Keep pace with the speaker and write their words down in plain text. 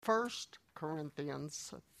First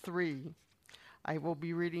Corinthians 3. I will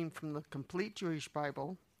be reading from the Complete Jewish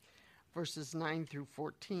Bible, verses 9 through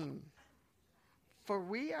 14. For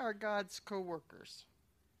we are God's co-workers.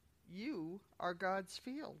 You are God's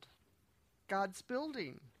field, God's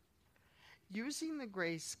building. Using the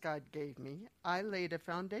grace God gave me, I laid a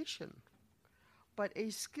foundation. But a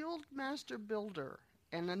skilled master builder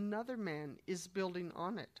and another man is building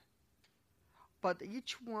on it. But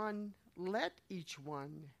let each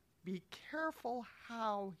one be careful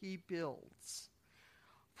how he builds.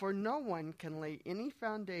 For no one can lay any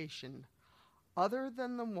foundation other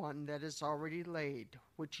than the one that is already laid,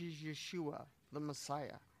 which is Yeshua, the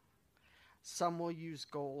Messiah. Some will use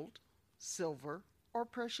gold, silver, or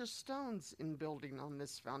precious stones in building on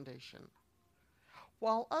this foundation,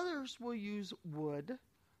 while others will use wood,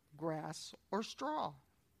 grass, or straw.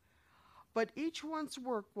 But each one's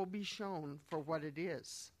work will be shown for what it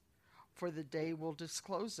is, for the day will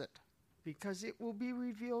disclose it, because it will be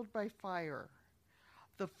revealed by fire.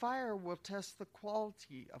 The fire will test the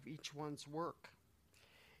quality of each one's work.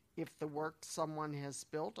 If the work someone has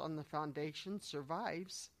built on the foundation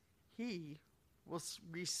survives, he will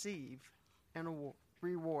receive an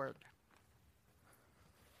reward.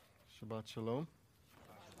 Shabbat Shalom.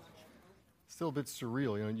 Still a bit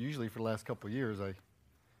surreal. Usually for the last couple of years,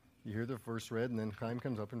 you hear the verse read, and then Chaim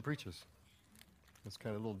comes up and preaches. It's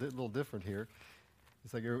kind of a little different here.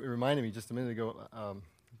 It's like it reminded me just a minute ago. I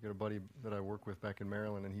got a buddy that I work with back in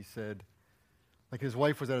Maryland, and he said, like his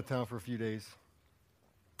wife was out of town for a few days,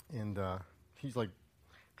 and he's like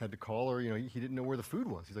had to call her. He didn't know where the food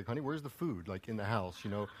was. He's like, honey, where's the food? Like in the house,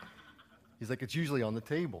 He's like, it's usually on the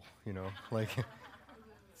table, like.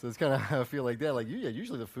 So it's kind of how I feel like that. Like,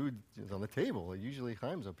 usually the food is on the table. Like, usually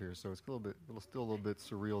Chaim's up here, so it's still a little bit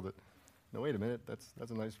surreal that. No, wait a minute. That's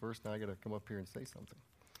a nice verse. Now I got to come up here and say something.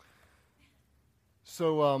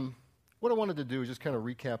 So, what I wanted to do is just kind of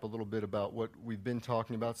recap a little bit about what we've been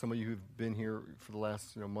talking about. Some of you who've been here for the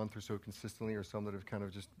last month or so consistently, or some that have kind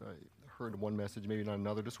of just heard one message, maybe not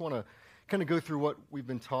another. Just want to kind of go through what we've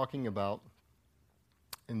been talking about,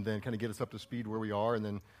 and then kind of get us up to speed where we are, and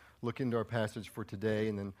then look into our passage for today,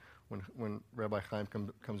 and then when Rabbi Chaim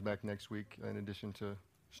comes back next week, in addition to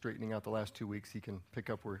straightening out the last 2 weeks, he can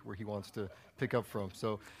pick up where he wants to pick up from.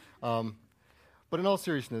 So, but in all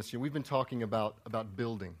seriousness, we've been talking about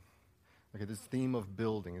building. Okay, this theme of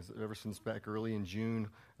building is ever since back early in June,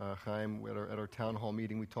 Chaim at our town hall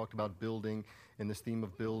meeting, we talked about building and this theme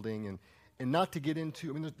of building, and not to get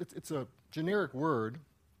into. I mean, it's a generic word,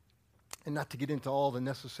 and not to get into all the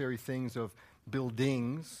necessary things of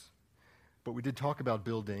buildings. But we did talk about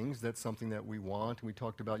buildings. That's something that we want. And we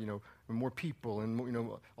talked about, more people and,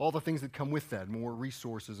 all the things that come with that, more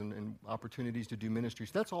resources and opportunities to do ministry.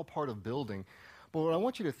 So that's all part of building. But what I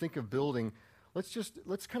want you to think of building, let's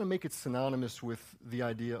kind of make it synonymous with the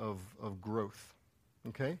idea of growth,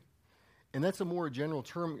 okay? And that's a more general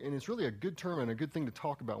term, and it's really a good term and a good thing to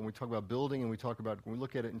talk about when we talk about building and when we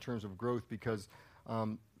look at it in terms of growth, because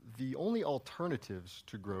the only alternatives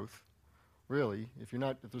to growth, really, if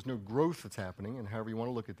there's no growth that's happening, and however you want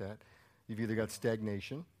to look at that, you've either got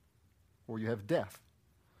stagnation or you have death.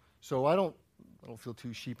 So I don't feel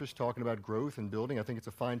too sheepish talking about growth and building. I think it's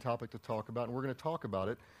a fine topic to talk about, and we're going to talk about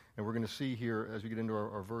it, and we're going to see here as we get into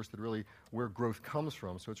our verse that really where growth comes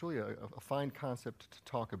from. So it's really a fine concept to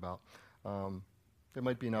talk about. There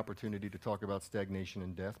might be an opportunity to talk about stagnation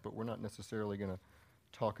and death, but we're not necessarily going to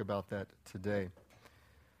talk about that today.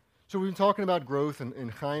 So we've been talking about growth,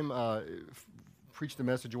 and Chaim preached a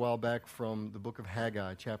message a while back from the book of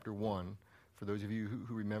Haggai, chapter 1. For those of you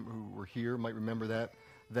who were here might remember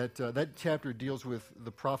that chapter deals with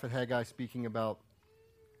the prophet Haggai speaking about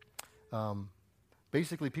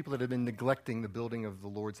basically people that have been neglecting the building of the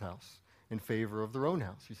Lord's house in favor of their own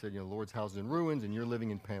house. He said, the Lord's house is in ruins, and you're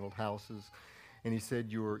living in paneled houses. And he said,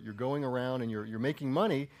 you're going around and you're making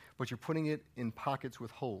money, but you're putting it in pockets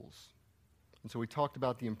with holes. And so we talked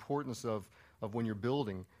about the importance of when you're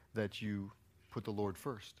building that you put the Lord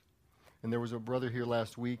first. And there was a brother here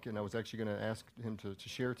last week, and I was actually going to ask him to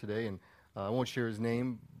share today, and I won't share his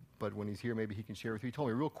name, but when he's here, maybe he can share with you. He told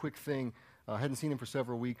me a real quick thing. I hadn't seen him for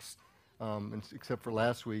several weeks, except for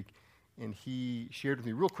last week, and he shared with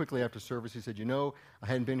me real quickly after service. He said, I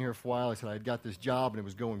hadn't been here for a while. I said, I had got this job, and it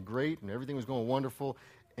was going great, and everything was going wonderful,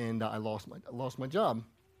 and I lost my job.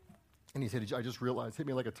 And he said, I just realized, hit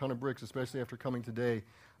me like a ton of bricks, especially after coming today.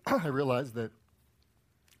 I realized that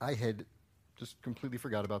I had just completely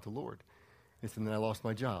forgot about the Lord. He said, and then I lost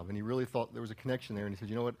my job. And he really thought there was a connection there. And he said,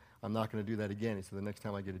 you know what? I'm not going to do that again. He said, the next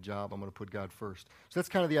time I get a job, I'm going to put God first. So that's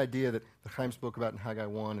kind of the idea that Chaim spoke about in Haggai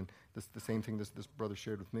 1, and the same thing this brother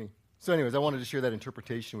shared with me. So anyways, I wanted to share that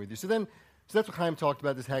interpretation with you. So that's what Chaim talked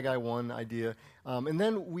about, this Haggai 1 idea. And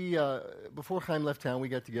then we, before Chaim left town, we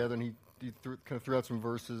got together and he kind of threw out some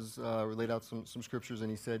verses, laid out some scriptures, and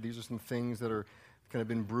he said, these are some things that are kind of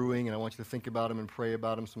been brewing, and I want you to think about them and pray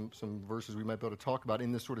about them, some verses we might be able to talk about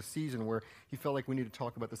in this sort of season where he felt like we need to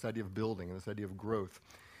talk about this idea of building and this idea of growth.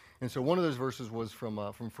 And so one of those verses was from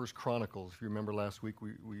 1 Chronicles. If you remember last week,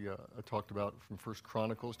 we talked about from 1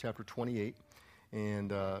 Chronicles, chapter 28,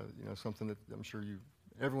 and something that I'm sure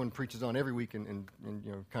everyone preaches on every week in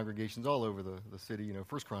congregations all over the city, 1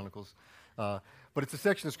 Chronicles. But it's a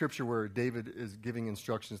section of Scripture where David is giving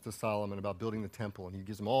instructions to Solomon about building the temple, and he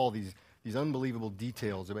gives him all these unbelievable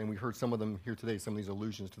details. I mean, we heard some of them here today, some of these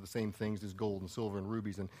allusions to the same things as gold and silver and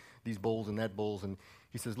rubies and these bowls and that bowls. And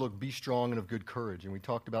he says, look, be strong and of good courage. And we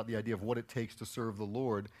talked about the idea of what it takes to serve the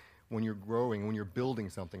Lord when you're growing, when you're building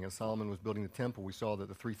something. As Solomon was building the temple, we saw that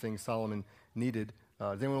the three things Solomon needed.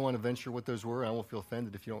 Does anyone want to venture what those were? I won't feel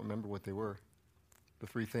offended if you don't remember what they were. The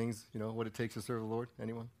three things, what it takes to serve the Lord.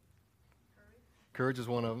 Anyone? Courage is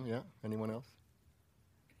one of them, yeah. Anyone else?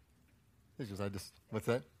 What's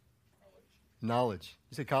that? Knowledge.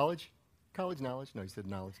 You say college? College knowledge? No, you said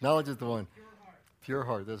knowledge. Knowledge is the one. Pure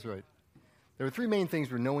heart, that's right. There are three main things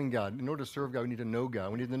for knowing God. In order to serve God, we need to know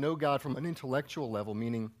God. We need to know God from an intellectual level,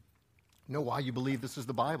 meaning know why you believe this is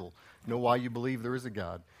the Bible. Know why you believe there is a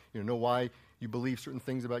God. Know why you believe certain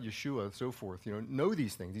things about Yeshua and so forth. Know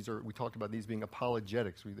these things. We talked about these being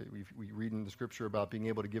apologetics. We read in the Scripture about being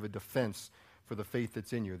able to give a defense for the faith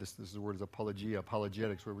that's in you. This word is apologia,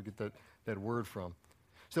 apologetics, where we get that word from.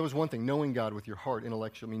 So that was one thing, knowing God with your heart,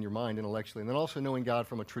 intellectually, your mind intellectually, and then also knowing God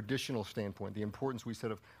from a traditional standpoint. The importance we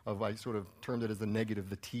said I sort of termed it as the negative,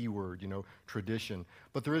 the T word, tradition.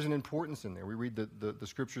 But there is an importance in there. We read the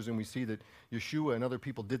Scriptures and we see that Yeshua and other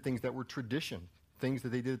people did things that were tradition, things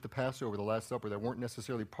that they did at the Passover, the Last Supper, that weren't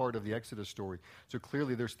necessarily part of the Exodus story. So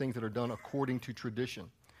clearly there's things that are done according to tradition.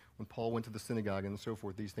 When Paul went to the synagogue and so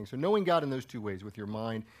forth, these things. So knowing God in those two ways, with your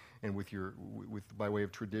mind and with by way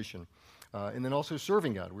of tradition. And then also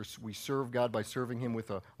serving God. We serve God by serving Him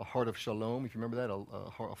with a heart of shalom, if you remember that,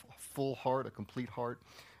 a full heart, a complete heart,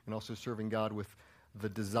 and also serving God with the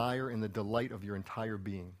desire and the delight of your entire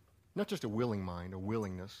being. Not just a willing mind, a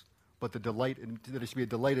willingness, but the delight, that it should be a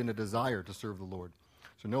delight and a desire to serve the Lord.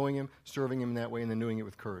 So knowing Him, serving Him in that way, and then doing it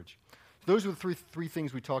with courage. So those are the three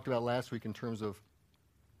things we talked about last week in terms of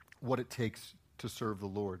what it takes to serve the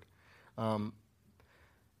Lord.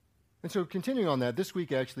 And so continuing on that, this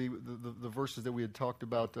week actually, the verses that we had talked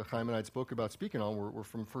about, Chaim and I had spoke about speaking on, were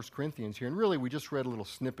from 1 Corinthians here. And really, we just read a little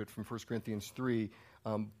snippet from 1 Corinthians 3.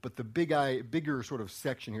 But the bigger sort of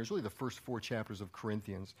section here is really the first 4 chapters of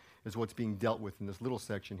Corinthians is what's being dealt with in this little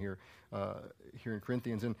section here in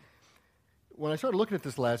Corinthians. And when I started looking at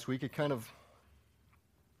this last week, it kind of,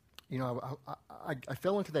 I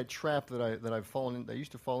fell into that trap that I've fallen in, that I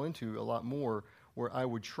used to fall into a lot more, where I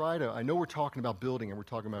would try to, I know we're talking about building and we're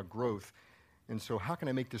talking about growth, and so how can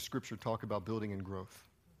I make this scripture talk about building and growth?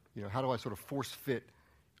 How do I sort of force fit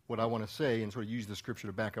what I want to say and sort of use the scripture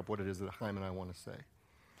to back up what it is that Chaim and I want to say?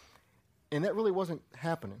 And that really wasn't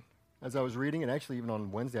happening. As I was reading, and actually even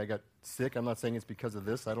on Wednesday I got sick. I'm not saying it's because of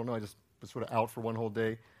this. I don't know. I just was sort of out for one whole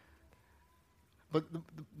day. But the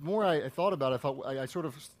more I thought about it, I sort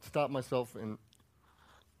of stopped myself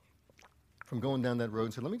from going down that road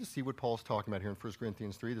and said, let me just see what Paul's talking about here in 1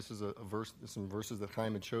 Corinthians 3. This is some verses that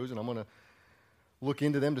Chaim had chosen. I'm going to look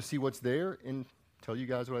into them to see what's there and tell you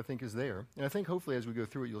guys what I think is there. And I think hopefully as we go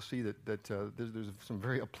through it, you'll see that there's some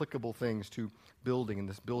very applicable things to building and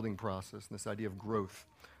this building process and this idea of growth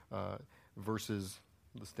versus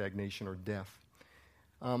the stagnation or death.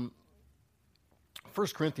 1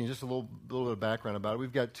 Corinthians, just a little bit of background about it.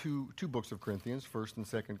 We've got two books of Corinthians, 1st and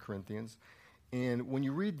 2nd Corinthians. And when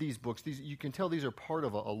you read these books, you can tell these are part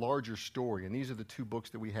of a larger story. And these are the 2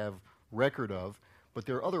 books that we have record of. But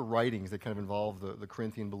there are other writings that kind of involve the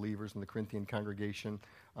Corinthian believers and the Corinthian congregation.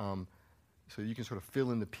 So you can sort of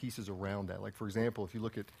fill in the pieces around that. Like, for example, if you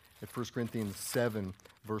look at 1 Corinthians 7,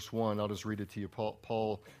 verse 1, I'll just read it to you.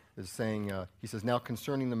 Paul is saying, he says, now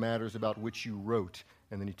concerning the matters about which you wrote.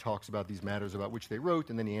 And then he talks about these matters about which they wrote,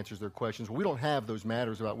 and then he answers their questions. Well, we don't have those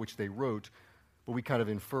matters about which they wrote, but we kind of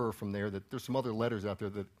infer from there that there's some other letters out there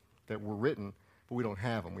that were written, but we don't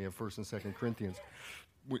have them. We have 1st and 2nd Corinthians.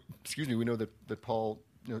 We know that Paul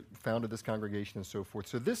founded this congregation and so forth.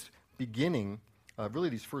 So this beginning, really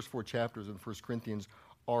these first 4 chapters of 1 Corinthians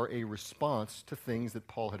are a response to things that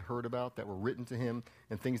Paul had heard about that were written to him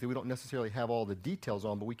and things that we don't necessarily have all the details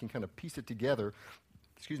on, but we can kind of piece it together,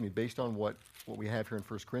 based on what we have here in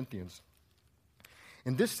 1 Corinthians.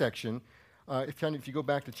 In this section, if you go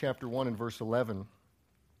back to chapter 1 and verse 11,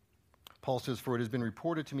 Paul says, "For it has been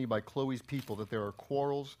reported to me by Chloe's people that there are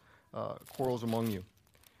quarrels among you."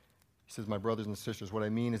 He says, "My brothers and sisters, what I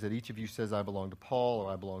mean is that each of you says, I belong to Paul,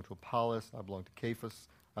 or I belong to Apollos, I belong to Cephas,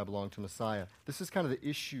 I belong to Messiah." This is kind of the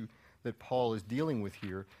issue that Paul is dealing with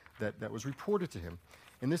here that was reported to him.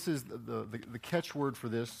 And this is the catchword for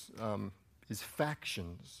this is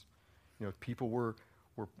factions. You know, people were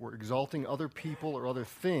exalting other people or other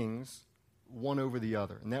things one over the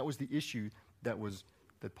other. And that was the issue that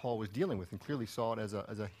Paul was dealing with, and clearly saw it as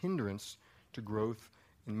a hindrance to growth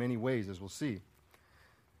in many ways, as we'll see.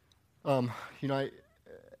 When I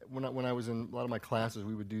was in a lot of my classes,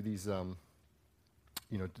 we would do these,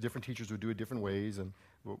 different teachers would do it different ways, and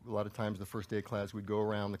a lot of times the first day of class, we'd go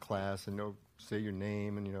around the class and say your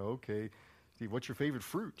name and, okay, Steve, what's your favorite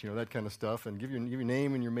fruit? That kind of stuff, and give your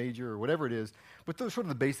name and your major or whatever it is. But those sort of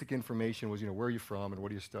the basic information was, where are you from and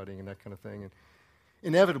what are you studying and that kind of thing. And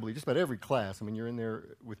inevitably, just about every class, you're in there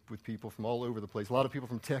with people from all over the place. A lot of people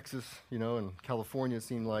from Texas, and California, it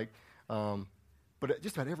seemed like. But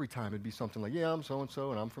just about every time, it'd be something like, yeah, I'm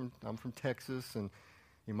so-and-so, and I'm from Texas, and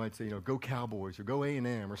you might say, go Cowboys, or go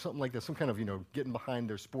A&M, or something like that, some kind of, getting behind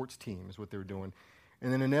their sports team is what they were doing.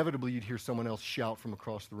 And then inevitably, you'd hear someone else shout from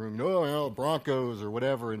across the room, Broncos, or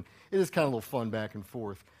whatever, and it is kind of a little fun back and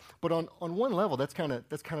forth. But on one level, that's kind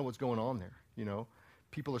of what's going on there,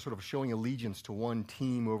 People are sort of showing allegiance to one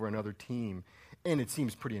team over another team, and it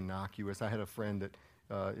seems pretty innocuous. I had a friend that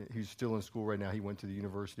he's still in school right now. He went to the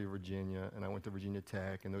University of Virginia, and I went to Virginia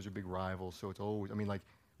Tech, and those are big rivals. So it's always,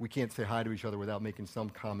 we can't say hi to each other without making some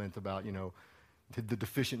comment about, the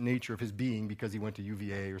deficient nature of his being because he went to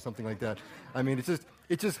UVA or something like that.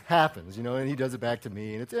 It just happens, and he does it back to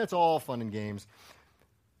me, and it's all fun and games.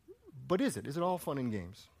 But is it? Is it all fun and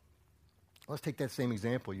games? Let's take that same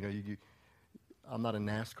example. I'm not a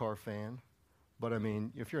NASCAR fan, but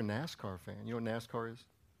if you're a NASCAR fan, you know what NASCAR is?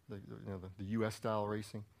 The U.S. style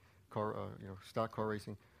racing, stock car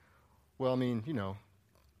racing. Well,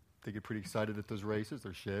 they get pretty excited at those races.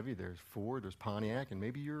 There's Chevy, there's Ford, there's Pontiac, and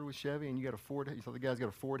maybe you're with Chevy and you got a Ford. You saw the guy's got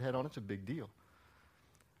a Ford head on. It's a big deal.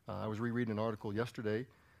 I was rereading an article yesterday.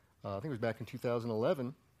 I think it was back in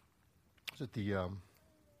 2011. Was it the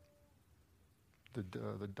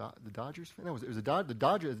Dodgers fan? No, it was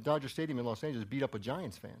the Dodger Stadium in Los Angeles beat up a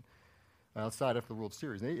Giants fan outside after the World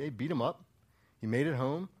Series. They beat him up. He made it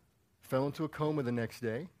home, fell into a coma the next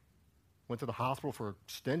day, went to the hospital for an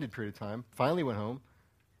extended period of time, finally went home,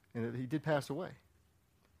 and he did pass away.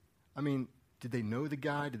 Did they know the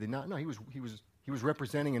guy? Did they not? No, he was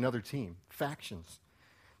representing another team, factions.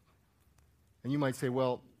 And you might say,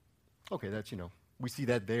 well, okay, that's, we see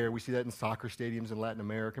that there. We see that in soccer stadiums in Latin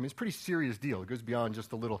America. It's a pretty serious deal. It goes beyond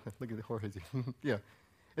just a little, look at the Jorge. Yeah.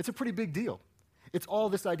 It's a pretty big deal. It's all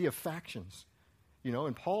this idea of factions, and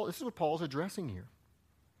this is what Paul's addressing here.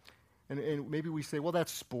 And maybe we say, well,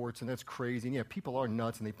 that's sports, and that's crazy. And yeah, people are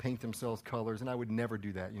nuts, and they paint themselves colors, and I would never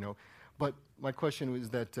do that, But my question is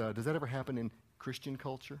that, does that ever happen in Christian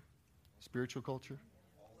culture, spiritual culture?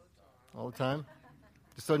 All the time?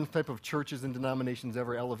 Do certain type of churches and denominations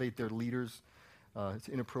ever elevate their leaders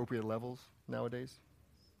to inappropriate levels nowadays?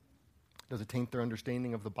 Does it taint their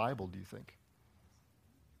understanding of the Bible, do you think?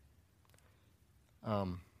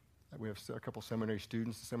 We have a couple seminary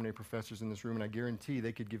students, seminary professors in this room, and I guarantee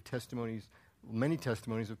they could give many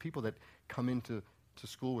testimonies of people that come into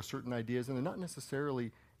school with certain ideas, and they're not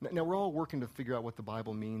necessarily. Now, we're all working to figure out what the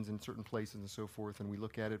Bible means in certain places and so forth, and we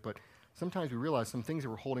look at it, but sometimes we realize some things that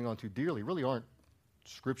we're holding on to dearly really aren't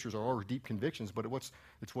scriptures or our deep convictions, but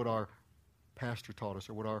it's what our pastor taught us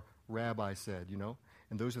or what our rabbi said,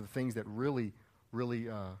 and those are the things that really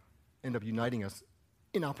end up uniting us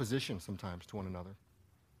in opposition sometimes to one another.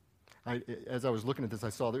 As I was looking at this, I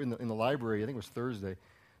saw there in the library, I think it was Thursday,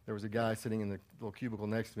 there was a guy sitting in the little cubicle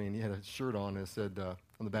next to me, and he had a shirt on, and it said,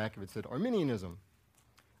 on the back of it said, Arminianism.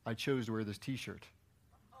 I chose to wear this T-shirt,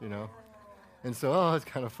 And so, it's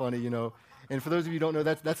kind of funny, And for those of you who don't know,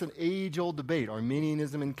 that's an age-old debate,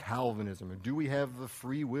 Arminianism and Calvinism. And do we have the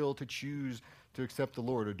free will to choose to accept the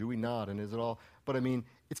Lord, or do we not? And is it all? But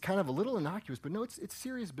it's kind of a little innocuous, but no, it's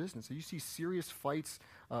serious business. So you see serious fights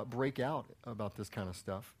break out about this kind of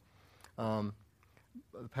stuff. The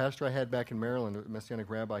pastor I had back in Maryland, a Messianic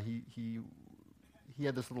rabbi, he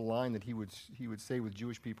had this little line that he would say with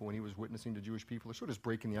Jewish people when he was witnessing to Jewish people, or sort of just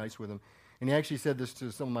breaking the ice with them. And he actually said this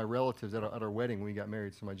to some of my relatives at our wedding when we got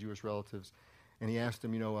married, some of my Jewish relatives. And he asked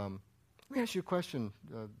them, let me ask you a question,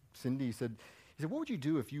 Cindy. He said, what would you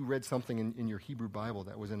do if you read something in your Hebrew Bible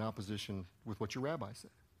that was in opposition with what your rabbi said?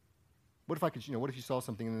 What if you saw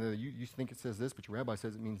something in there, you think it says this, but your rabbi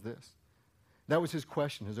says it means this? That was his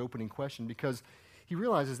question, his opening question, because he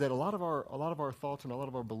realizes that a lot of our thoughts and a lot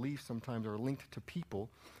of our beliefs sometimes are linked to people,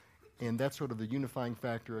 and that's sort of the unifying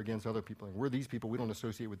factor against other people. And we're these people, we don't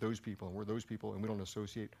associate with those people, and we're those people, and we don't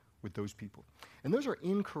associate with those people. And those are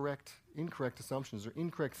incorrect assumptions, or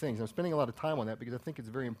incorrect things. I'm spending a lot of time on that because I think it's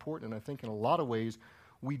very important, and I think in a lot of ways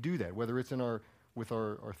we do that, whether it's with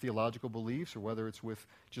our theological beliefs, or whether it's with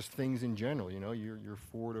just things in general. You know, your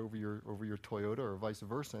Ford over your Toyota, or vice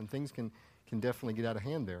versa, and things can definitely get out of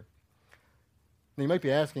hand there. Now, you might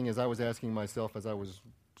be asking, as I was asking myself as I was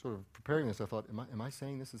sort of preparing this, I thought, am I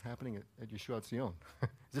saying this is happening at Yeshuat Zion? Is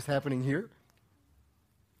this happening here?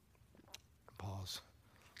 Pause.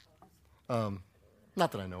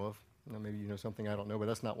 Not that I know of. You know, maybe you know something I don't know, but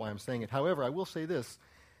that's not why I'm saying it. However, I will say this.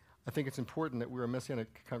 I think it's important that we're a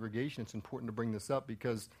Messianic congregation. It's important to bring this up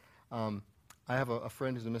because I have a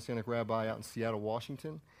friend who's a Messianic rabbi out in Seattle,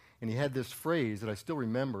 Washington, and he had this phrase that I still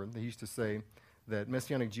remember that he used to say, that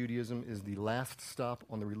Messianic Judaism is the last stop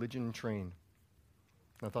on the religion train.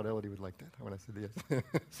 I thought Elodie would like that when I said yes.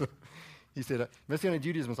 So he said, Messianic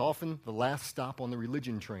Judaism is often the last stop on the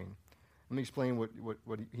religion train. Let me explain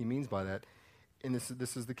what he means by that. And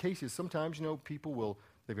this is the case. Is sometimes, you know, people will,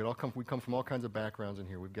 we come from all kinds of backgrounds in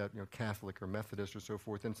here. We've got, you know, Catholic or Methodist or so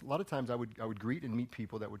forth. And a lot of times I would greet and meet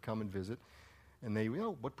people that would come and visit. And they,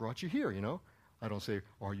 what brought you here, you know? I don't say,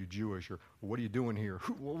 are you Jewish, or what are you doing here?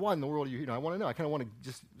 Why in the world are you here? I want to know. I kind of want to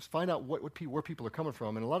just find out where people are coming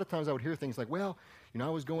from. And a lot of times I would hear things like, well, you know, I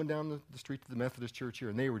was going down the street to the Methodist church here,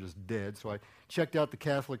 and they were just dead. So I checked out the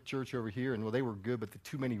Catholic church over here, and, well, they were good, but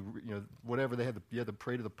too many, you know, whatever, you had to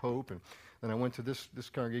pray to the Pope. And then I went to this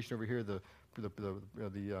congregation over here, the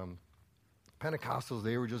Pentecostals,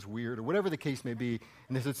 they were just weird, or whatever the case may be.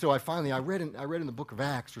 And they said, so I read in the book of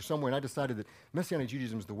Acts or somewhere, and I decided that Messianic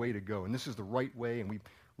Judaism is the way to go, and this is the right way, and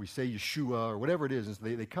we say Yeshua or whatever it is. And so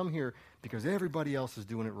they come here because everybody else is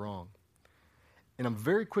doing it wrong. And I'm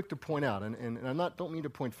very quick to point out, and don't mean to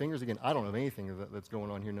point fingers again. I don't know anything that's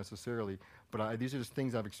going on here necessarily, but these are just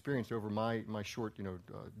things I've experienced over my short, you know,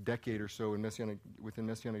 decade or so within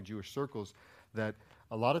Messianic Jewish circles, that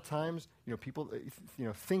a lot of times, you know, people, you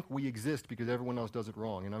know, think we exist because everyone else does it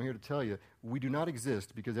wrong. And I'm here to tell you, we do not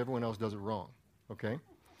exist because everyone else does it wrong. Okay?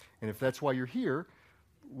 And if that's why you're here,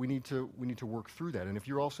 we need to work through that. And if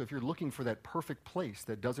you're looking for that perfect place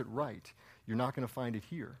that does it right, you're not going to find it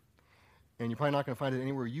here. And you're probably not going to find it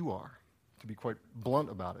anywhere you are, to be quite blunt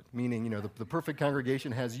about it. Meaning, you know, the perfect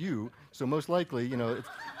congregation has you, so most likely, you know,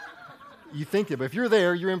 you think it, but if you're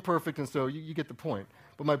there, you're imperfect, and so you get the point.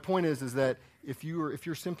 But my point is that if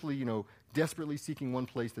you're simply, you know, desperately seeking one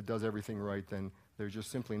place that does everything right, then there's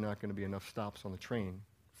just simply not going to be enough stops on the train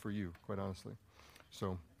for you, quite honestly.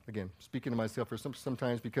 So again, speaking to myself for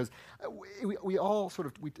sometimes, because we all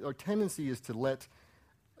our tendency is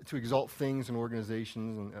to exalt things and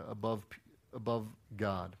organizations and above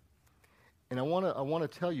God. And I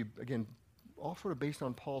want to tell you again, all sort of based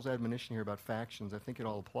on Paul's admonition here about factions, I think it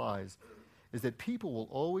all applies, is that people will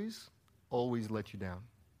always let you down.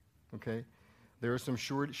 Okay? There are some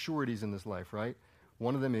sureties in this life, right?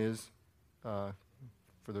 One of them is, for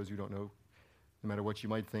those who don't know, no matter what you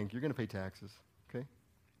might think, you're going to pay taxes. Okay?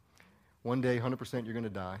 One day, 100%, you're going to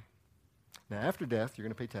die. Now, after death, you're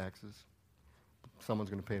going to pay taxes. Someone's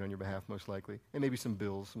going to pay it on your behalf, most likely. And maybe some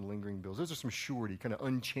bills, some lingering bills. Those are some surety, kind of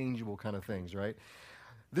unchangeable kind of things, right?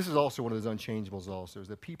 This is also one of those unchangeables also, is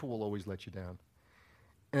that people will always let you down.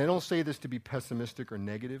 And I don't say this to be pessimistic or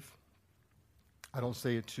negative. I don't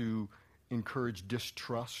say it to encourage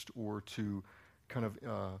distrust or to kind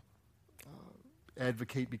of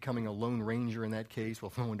advocate becoming a lone ranger in that case.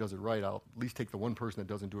 Well, if no one does it right, I'll at least take the one person that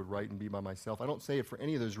doesn't do it right and be by myself. I don't say it for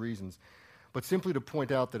any of those reasons, but simply to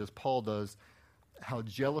point out that, as Paul does, how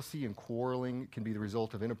jealousy and quarreling can be the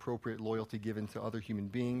result of inappropriate loyalty given to other human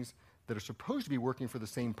beings that are supposed to be working for the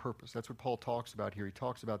same purpose. That's what Paul talks about here. He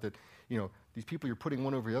talks about that, you know, these people you're putting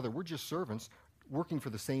one over the other, we're just servants working for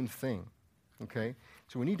the same thing. Okay?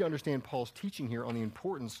 So we need to understand Paul's teaching here on the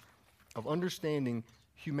importance of understanding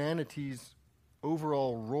humanity's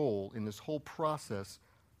overall role in this whole process,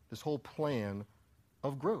 this whole plan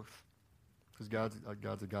of growth. Because God's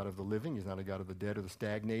a God of the living. He's not a God of the dead or the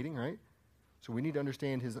stagnating, right? So we need to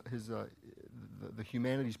understand the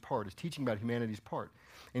humanity's part, his teaching about humanity's part.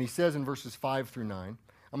 And he says in verses 5 through 9,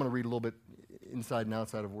 I'm going to read a little bit inside and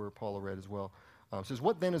outside of where Paul read as well. It says,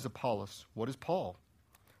 "What then is Apollos? What is Paul?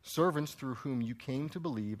 Servants through whom you came to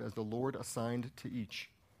believe as the Lord assigned to each.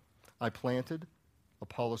 I planted,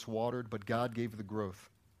 Apollos watered, but God gave the growth.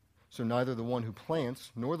 So neither the one who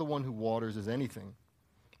plants nor the one who waters is anything,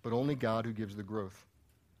 but only God who gives the growth.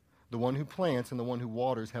 The one who plants and the one who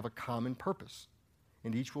waters have a common purpose,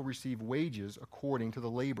 and each will receive wages according to the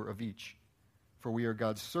labor of each. For we are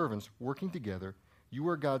God's servants working together. You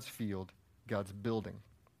are God's field, God's building.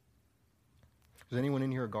 Is anyone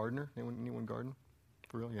in here a gardener? Anyone garden?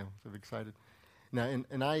 For real? Yeah, so excited. Now,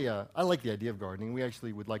 and I like the idea of gardening. We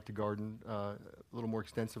actually would like to garden a little more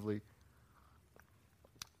extensively.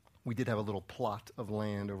 We did have a little plot of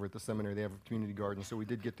land over at the seminary. They have a community garden, so we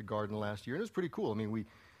did get to garden last year, and it was pretty cool. I mean,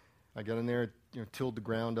 I got in there, tilled the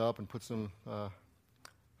ground up and put some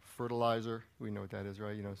fertilizer. We know what that is,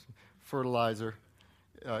 right? Some fertilizer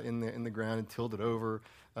in the ground and tilled it over,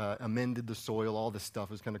 amended the soil. All this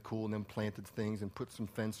stuff was kind of cool, and then planted things and put some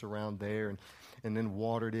fence around there, and then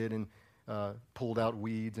watered it and pulled out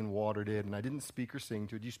weeds and watered it. And I didn't speak or sing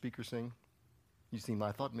to it. Do you speak or sing?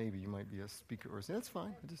 I thought maybe you might be a speaker or sing. That's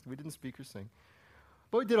fine. We didn't speak or sing.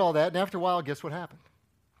 But we did all that, and after a while, guess what happened?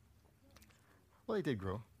 Well, they did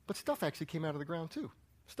grow. But stuff actually came out of the ground, too.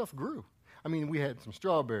 Stuff grew. I mean, we had some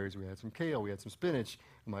strawberries, we had some kale, we had some spinach.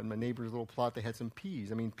 My neighbor's little plot, they had some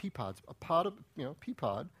peas. I mean, pea pods. A pod of, pea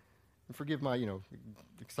pod. And forgive my,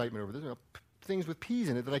 excitement over this. Things with peas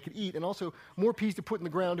in it that I could eat, and also more peas to put in the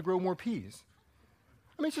ground to grow more peas.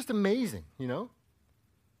 I mean, it's just amazing,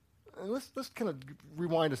 And let's kind of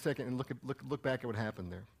rewind a second and look back at what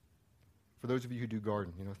happened there. For those of you who do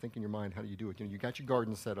garden, think in your mind, how do you do it? You got your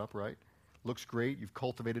garden set up, right? Looks great. You've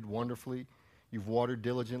cultivated wonderfully. You've watered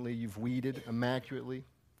diligently. You've weeded immaculately.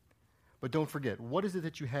 But don't forget, what is it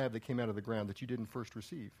that you have that came out of the ground that you didn't first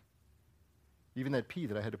receive? Even that pea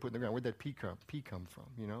that I had to put in the ground, where'd that pea come from,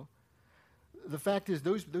 The fact is,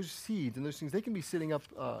 those seeds and those things, they can be sitting up,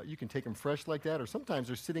 you can take them fresh like that, or sometimes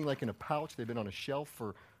they're sitting like in a pouch. They've been on a shelf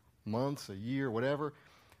for months, a year, whatever.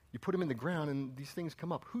 You put them in the ground, and these things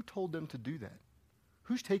come up. Who told them to do that?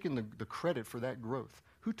 Who's taken the credit for that growth?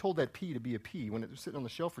 Who told that pea to be a pea when it was sitting on the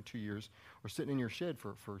shelf for 2 years or sitting in your shed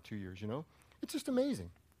for 2 years, It's just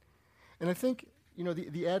amazing. And I think,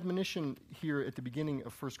 the admonition here at the beginning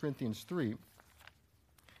of 1 Corinthians 3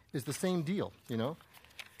 is the same deal,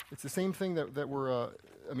 It's the same thing that we're,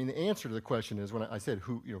 the answer to the question is when I said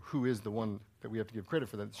who is the one that we have to give credit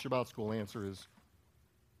for that. The Shabbat school answer is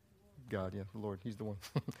God, the Lord. He's the one.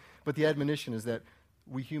 But the admonition is that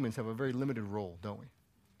we humans have a very limited role, don't we,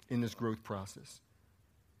 in this growth process.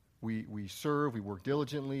 We serve, we work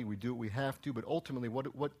diligently, we do what we have to, but ultimately,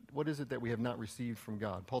 what is it that we have not received from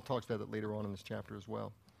God? Paul talks about that later on in this chapter as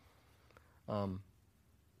well.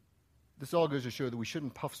 This all goes to show that we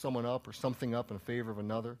shouldn't puff someone up or something up in favor of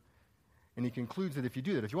another. And he concludes that if you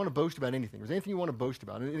do that, if you want to boast about anything, if there's anything you want to boast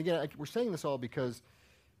about, and again, we're saying this all because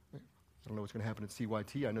I don't know what's going to happen at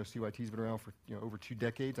CYT. I know CYT's been around for over 2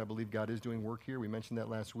 decades. I believe God is doing work here. We mentioned that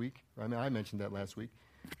last week. I mentioned that last week.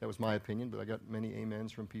 That was my opinion, but I got many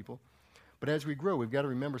amens from people. But as we grow, we've got to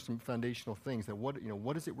remember some foundational things. That what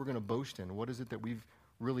is it we're going to boast in? What is it that we've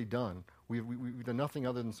really done? We've done nothing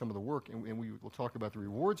other than some of the work, and we will talk about the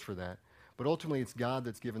rewards for that. But ultimately, it's God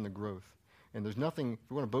that's given the growth. And there's nothing, if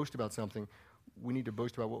we want to boast about something, we need to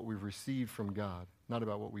boast about what we've received from God, not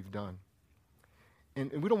about what we've done.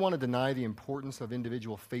 And we don't want to deny the importance of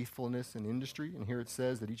individual faithfulness in industry. And here it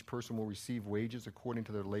says that each person will receive wages according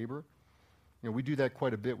to their labor. We do that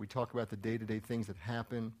quite a bit. We talk about the day-to-day things that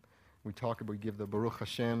happen. We give the Baruch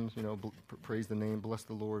Hashem, praise the name, bless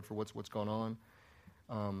the Lord for what's gone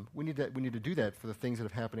on. We need to do that for the things that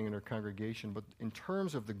are happening in our congregation. But in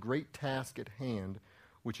terms of the great task at hand,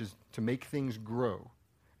 which is to make things grow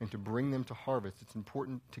and to bring them to harvest, it's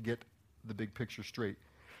important to get the big picture straight,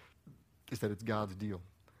 is that it's God's deal.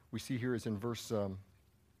 We see here is in verse 9.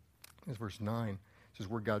 It says,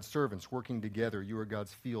 we're God's servants working together. You are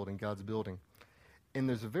God's field and God's building. And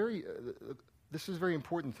there's this is very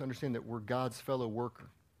important to understand that we're God's fellow worker.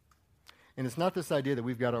 And it's not this idea that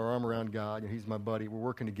we've got our arm around God, he's my buddy, we're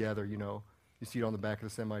working together, You see it on the back of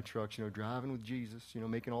the semi-trucks, driving with Jesus,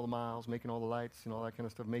 making all the miles, making all the lights, all that kind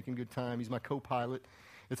of stuff, making good time. He's my co-pilot.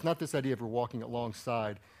 It's not this idea of we're walking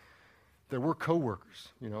alongside, that we're co-workers,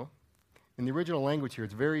 In the original language here,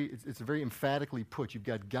 it's very emphatically put. You've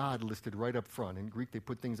got God listed right up front. In Greek, they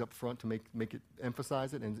put things up front to make it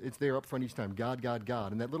emphasize it, and it's there up front each time. God, God,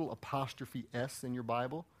 God. And that little apostrophe S in your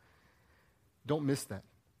Bible, don't miss that.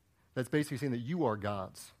 That's basically saying that you are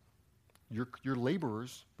God's. You're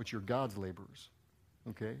laborers, but you're God's laborers.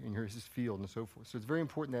 Okay? And here's his field and so forth. So it's very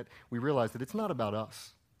important that we realize that it's not about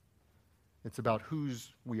us. It's about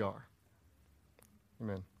whose we are.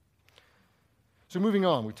 Amen. So moving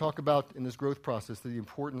on, we talk about in this growth process the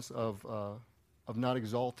importance of not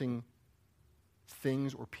exalting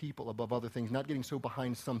things or people above other things, not getting so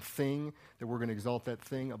behind something that we're going to exalt that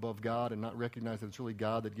thing above God and not recognize that it's really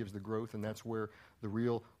God that gives the growth, and that's where the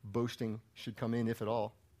real boasting should come in, if at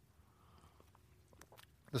all.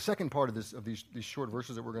 The second part of these short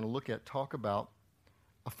verses that we're going to look at talk about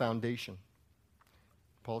a foundation.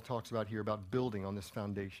 Paul talks about here about building on this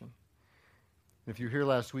foundation. And if you were here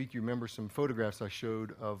last week, you remember some photographs I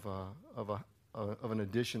showed of an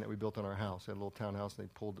addition that we built on our house. We had a little townhouse, and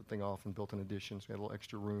they pulled the thing off and built an addition, so we had a little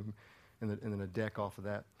extra room and then a deck off of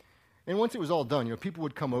that. And once it was all done, people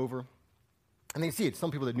would come over, and they'd see it.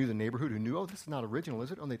 Some people that knew the neighborhood who knew, oh, this is not original,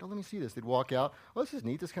 is it? Oh, let me see this. They'd walk out, oh, this is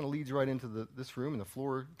neat. This kind of leads right into this room, and the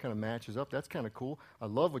floor kind of matches up. That's kind of cool. I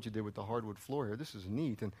love what you did with the hardwood floor here. This is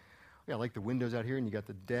neat. And yeah, I like the windows out here, and you got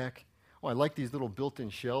the deck. Oh, I like these little built-in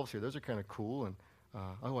shelves here. Those are kind of cool. And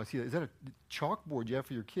oh, I see that. Is that a chalkboard you have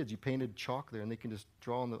for your kids? You painted chalk there, and they can just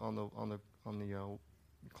draw on the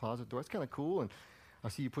closet door. That's kind of cool. And I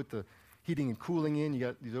see you put the heating and cooling in. You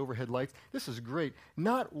got these overhead lights. This is great.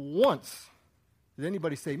 Not once did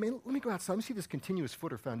anybody say, man, let me go outside. Let me see this continuous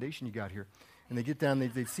footer foundation you got here. And they get down,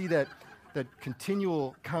 they see that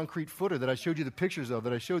continual concrete footer that I showed you the pictures of,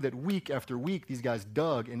 that I showed that week after week these guys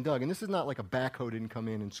dug and dug. And this is not like a backhoe didn't come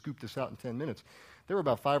in and scoop this out in 10 minutes. There were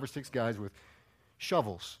about 5 or 6 guys with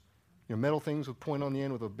shovels, metal things with point on the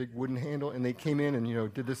end with a big wooden handle, and they came in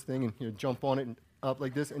and, did this thing and, jump on it and up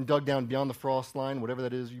like this and dug down beyond the frost line, whatever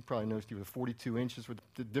that is. You probably know, Steve, with 42 inches with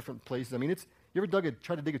the different places. I mean, you ever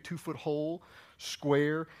tried to dig a 2-foot hole,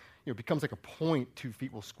 square? It becomes like a point. 2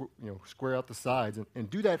 feet will square out the sides, and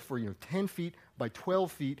do that for 10 feet by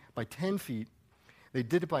 12 feet by 10 feet. They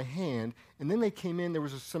did it by hand, and then they came in. There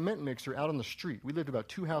was a cement mixer out on the street. We lived about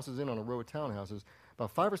 2 houses in on a row of townhouses.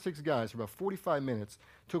 About 5 or 6 guys for about 45 minutes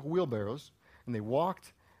took wheelbarrows, and they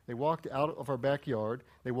walked out of our backyard.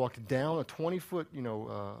 They walked down a 20-foot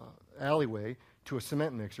alleyway to a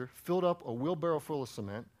cement mixer, filled up a wheelbarrow full of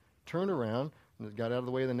cement, turned around, and got out of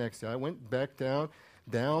the way of the next guy, went back down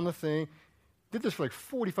the thing, did this for like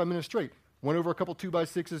 45 minutes straight. Went over a couple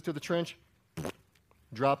 2x6s to the trench,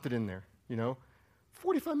 dropped it in there,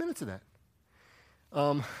 45 minutes of that.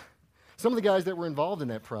 Some of the guys that were involved in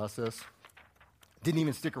that process didn't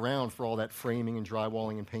even stick around for all that framing and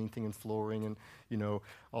drywalling and painting and flooring and,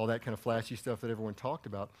 all that kind of flashy stuff that everyone talked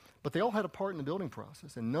about. But they all had a part in the building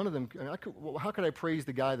process, and none of them, how could I praise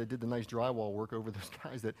the guy that did the nice drywall work over those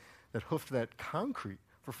guys that hoofed that concrete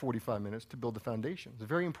for 45 minutes to build the foundation? It's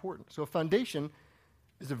very important. So a foundation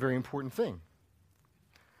is a very important thing.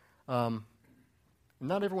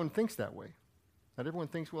 Not everyone thinks that way. Not everyone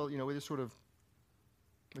thinks, well, we just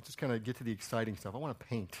let's just kind of get to the exciting stuff. I want to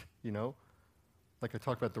paint, Like I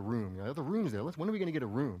talked about the room. The room's there. When are we going to get a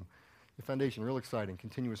room? The foundation, real exciting.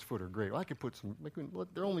 Continuous footer, great. Well, I could put some.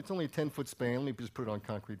 It's only a 10-foot span. Let me just put it on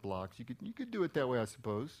concrete blocks. You could do it that way, I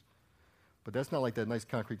suppose. But that's not like that nice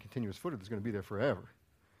concrete continuous footer that's going to be there forever.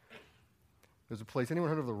 There's a place. Anyone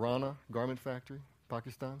heard of the Rana Garment Factory,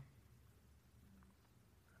 Pakistan?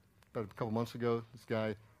 About a couple months ago, this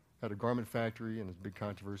guy had a garment factory, and there's a big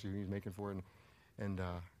controversy who he was making for it, and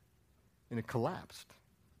it collapsed.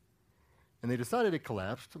 And they decided it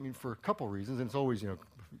collapsed, for a couple reasons, and it's always,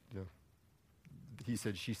 he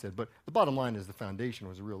said, she said, but the bottom line is the foundation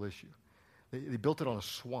was a real issue. They built it on a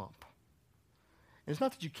swamp. And it's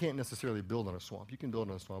not that you can't necessarily build on a swamp. You can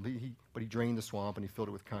build on a swamp. But he drained the swamp, and he filled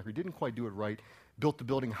it with concrete. Didn't quite do it right. Built the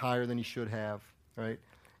building higher than he should have, right?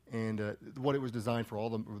 And what it was designed for, all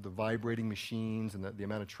the vibrating machines and the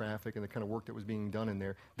amount of traffic and the kind of work that was being done in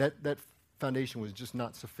there, that foundation was just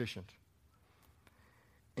not sufficient.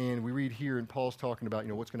 And we read here, and Paul's talking about,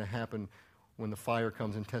 what's going to happen when the fire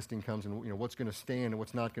comes and testing comes, and what's going to stand and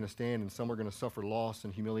what's not going to stand, and some are going to suffer loss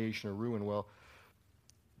and humiliation or ruin. Well,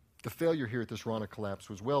 the failure here at this Rana collapse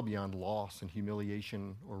was well beyond loss and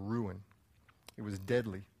humiliation or ruin. It was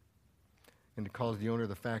deadly, and it caused the owner of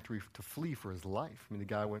the factory to flee for his life. The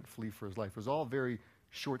guy went to flee for his life. It was all very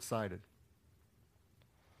short-sighted.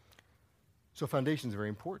 So foundation is very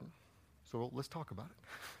important. So let's talk about it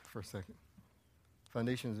for a second.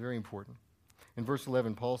 Foundation is very important. In verse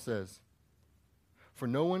 11, Paul says, "For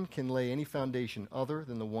no one can lay any foundation other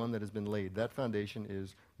than the one that has been laid." That foundation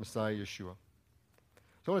is Messiah Yeshua.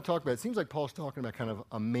 So I want to talk about, it seems like Paul's talking about kind of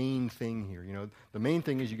a main thing here. The main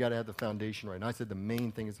thing is you got to have the foundation right. And I said the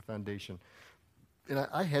main thing is the foundation. And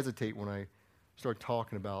I hesitate when I start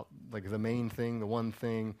talking about like the main thing, the one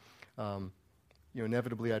thing.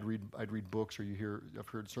 Inevitably I'd read books, or I've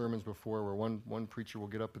heard sermons before where one preacher will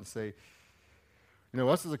get up and say,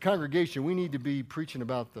 us as a congregation, we need to be preaching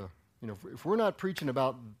about if we're not preaching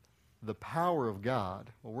about the power of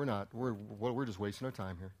God, well, we're just wasting our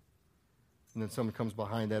time here. And then someone comes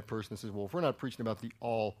behind that person and says, well, if we're not preaching about the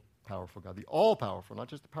all-powerful God, the all-powerful, not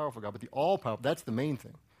just the powerful God, but the all-powerful, that's the main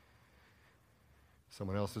thing.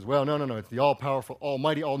 Someone else says, well, no, it's the all-powerful,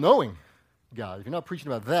 almighty, all-knowing God. If you're not preaching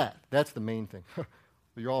about that, that's the main thing.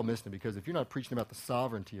 Well, you're all missing it, because if you're not preaching about the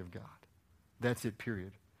sovereignty of God, that's it,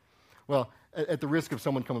 period. Well, at the risk of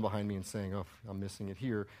someone coming behind me and saying, oh, I'm missing it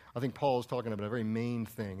here, I think Paul is talking about a very main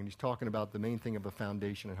thing, and he's talking about the main thing of the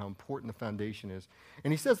foundation and how important the foundation is.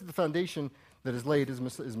 And he says that the foundation that is laid is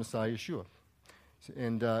Messiah Yeshua.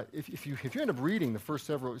 And if you end up reading the first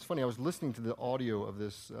several, it's funny, I was listening to the audio of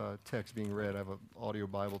this text being read. I have an audio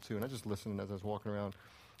Bible too, and I just listened as I was walking around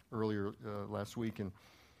earlier last week, and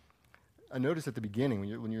I noticed at the beginning,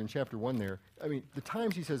 when you're in chapter 1 there, I mean, the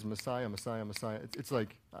times he says Messiah, Messiah, Messiah, it's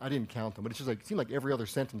like, I didn't count them, but it's just like, it seemed like every other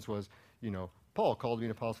sentence was, Paul called to be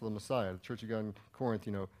an apostle of the Messiah. The Church of God in Corinth,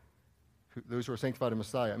 those who are sanctified in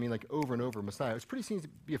Messiah. I mean, like over and over, Messiah. It pretty seems to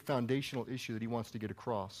be a foundational issue that he wants to get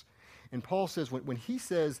across. And Paul says, when he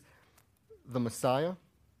says the Messiah,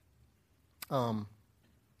 well,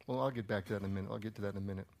 I'll get back to that in a minute. I'll get to that in a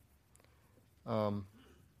minute.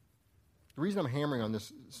 The reason I'm hammering on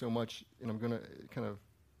this so much, and I'm going to kind of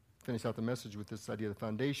finish out the message with this idea of the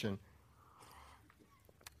foundation,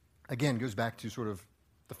 again, goes back to sort of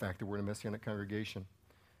the fact that we're in a Messianic congregation.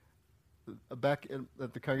 Back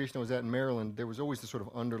at the congregation I was at in Maryland, there was always this sort of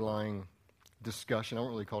underlying discussion. I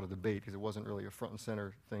won't really call it a debate because it wasn't really a front and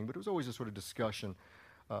center thing, but it was always a sort of discussion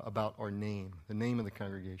about our name, the name of the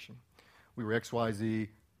congregation. We were XYZ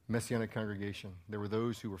Messianic congregation. There were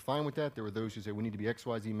those who were fine with that. There were those who said we need to be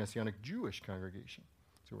XYZ Messianic Jewish congregation.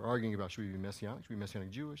 So we're arguing about should we be Messianic, should we be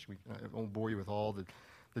Messianic Jewish? I won't bore you with all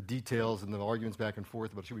the details and the arguments back and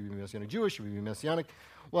forth about should we be Messianic Jewish, should we be Messianic?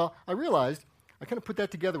 Well, I realized I kind of put that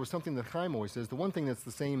together with something that Chaim always says. The one thing that's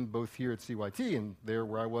the same both here at CYT and there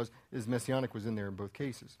where I was is Messianic was in there in both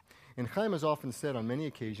cases. And Chaim has often said on many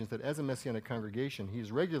occasions that as a Messianic congregation, he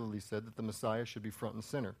has regularly said that the Messiah should be front and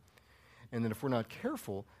center. And that if we're not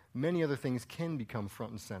careful, many other things can become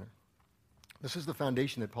front and center. This is the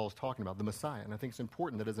foundation that Paul's talking about, the Messiah. And I think it's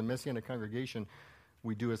important that as a Messianic congregation,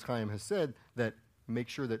 we do, as Chaim has said, that make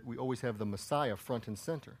sure that we always have the Messiah front and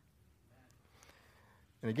center.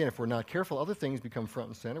 And again, if we're not careful, other things become front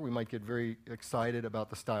and center. We might get very excited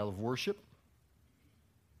about the style of worship.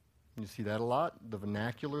 You see that a lot, the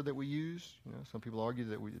vernacular that we use. Some people argue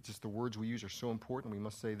that it's just the words we use are so important. We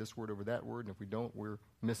must say this word over that word, and if we don't, we're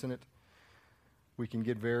missing it. We can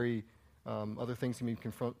get very, other things can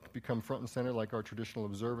become front and center, like our traditional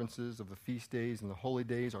observances of the feast days and the holy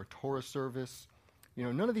days, our Torah service.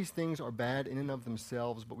 None of these things are bad in and of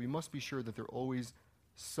themselves, but we must be sure that they're always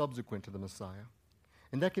subsequent to the Messiah.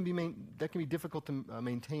 And that can be difficult to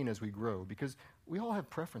maintain as we grow, because we all have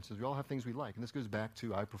preferences. We all have things we like. And this goes back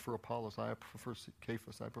to, I prefer Apollos, I prefer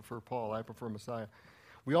Cephas, I prefer Paul, I prefer Messiah.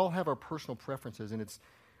 We all have our personal preferences, and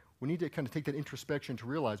we need to kind of take that introspection to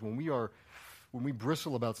realize when we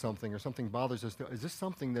bristle about something or something bothers us, is this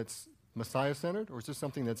something that's Messiah-centered, or is this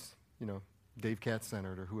something that's, Dave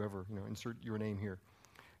Katz-centered, or whoever, insert your name here.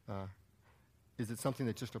 Is it something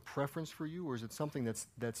that's just a preference for you, or is it something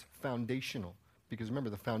that's foundational? Because remember,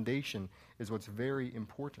 the foundation is what's very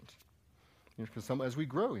important. Because as we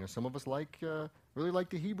grow, some of us really like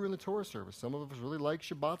the Hebrew and the Torah service. Some of us really like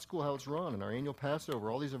Shabbat school, how it's run, and our annual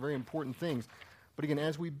Passover. All these are very important things. But again,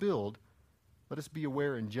 as we build, let us be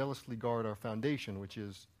aware and jealously guard our foundation, which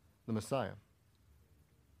is the Messiah.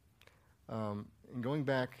 And going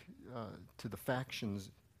back to the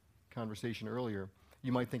factions conversation earlier,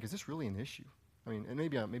 you might think, is this really an issue? I mean, and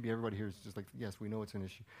maybe everybody here is just like, yes, we know it's an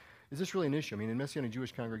issue. Is this really an issue? I mean, in Messianic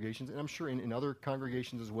Jewish congregations, and I'm sure in other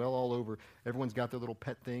congregations as well, all over, everyone's got their little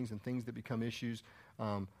pet things and things that become issues.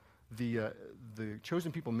 The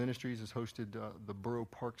Chosen People Ministries has hosted the Borough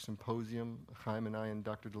Park Symposium. Chaim and I and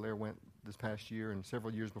Dr. Dallaire went this past year, and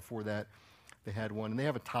several years before that, they had one. And they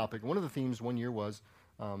have a topic. One of the themes one year was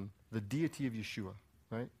the deity of Yeshua,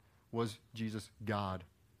 right? Was Jesus God?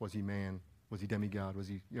 Was he man? Was he demigod? Was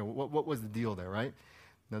he, what was the deal there, right?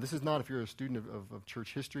 Now, this is not, if you're a student of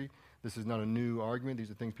church history, this is not a new argument. These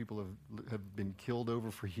are things people have been killed over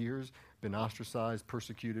for years, been ostracized,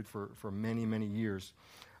 persecuted for many, many years.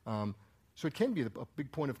 So it can be a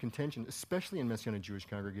big point of contention, especially in Messianic Jewish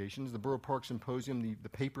congregations. The Borough Park Symposium, the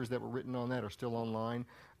papers that were written on that are still online,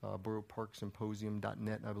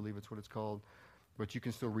 boroughparksymposium.net, I believe it's what it's called. But you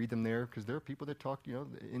can still read them there, because there are people that talk,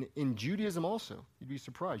 in Judaism also. You'd be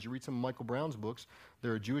surprised. You read some of Michael Brown's books,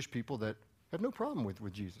 there are Jewish people that have no problem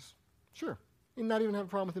with Jesus. Sure. And not even have a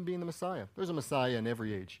problem with him being the Messiah. There's a Messiah in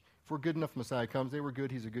every age. If we're good enough, Messiah comes. They were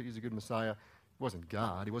good. He's a good Messiah. He wasn't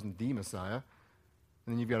God. He wasn't the Messiah.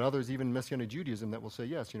 And then you've got others, even in Messianic Judaism, that will say,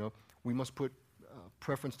 yes, we must put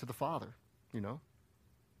preference to the Father,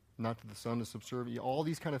 not to the Son, to subservient, all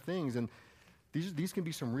these kind of things. And these can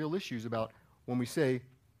be some real issues about when we say,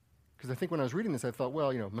 because I think when I was reading this, I thought,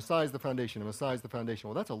 well, Messiah is the foundation, and Messiah is the foundation.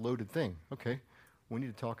 Well, that's a loaded thing. Okay. we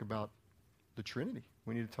need to talk about the Trinity.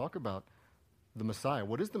 We need to talk about the Messiah.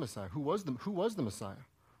 What is the Messiah? Who was the Messiah?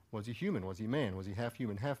 Was he human? Was he man? Was he half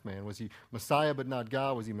human, half man? Was he Messiah but not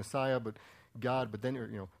God? Was he Messiah but God, but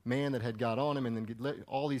then, man that had God on him, and then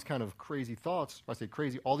all these kind of crazy thoughts. I say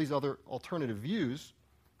crazy, all these other alternative views.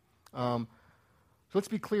 So let's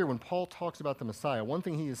be clear, when Paul talks about the Messiah, one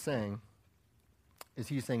thing he is saying is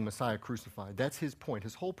he's saying Messiah crucified. That's his point.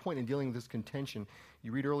 His whole point in dealing with this contention,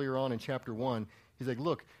 you read earlier on in chapter 1, he's like,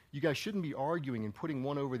 look, you guys shouldn't be arguing and putting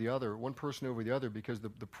one person over the other, because the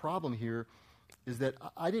problem here is that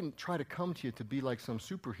I didn't try to come to you to be like some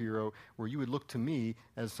superhero where you would look to me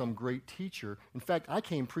as some great teacher. In fact, I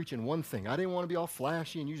came preaching one thing. I didn't want to be all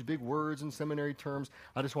flashy and use big words and seminary terms.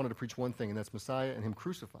 I just wanted to preach one thing, and that's Messiah and him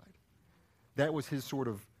crucified. That was his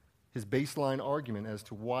baseline argument as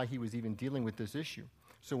to why he was even dealing with this issue.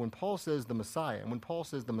 So when Paul says the Messiah, and when Paul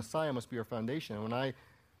says the Messiah must be our foundation, and when I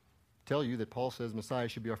tell you that Paul says Messiah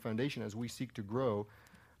should be our foundation as we seek to grow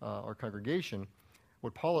our congregation,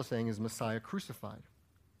 what Paul is saying is Messiah crucified.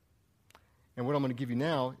 And what I'm going to give you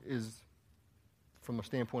now is from a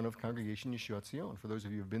standpoint of Congregation Yeshuat Zion. For those of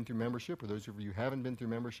you who have been through membership, or those of you who haven't been through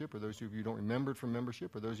membership, or those of you who don't remember it from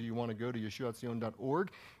membership, or those of you who want to go to yeshuatzion.org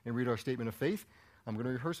and read our statement of faith, I'm going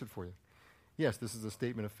to rehearse it for you. Yes, this is a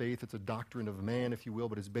statement of faith. It's a doctrine of man, if you will,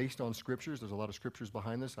 but it's based on scriptures. There's a lot of scriptures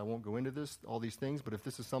behind this. I won't go into this, all these things, but if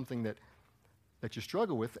this is something that you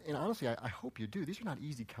struggle with, and honestly, I hope you do. These are not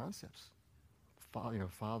easy concepts.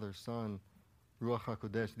 Father, Son, Ruach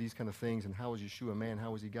HaKodesh, these kind of things, and how is Yeshua man,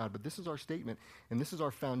 how is he God? But this is our statement, and this is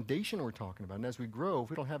our foundation we're talking about. And as we grow, if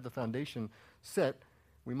we don't have the foundation set,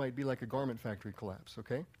 we might be like a garment factory collapse,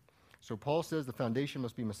 okay? So Paul says the foundation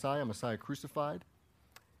must be Messiah crucified.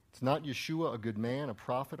 It's not Yeshua, a good man, a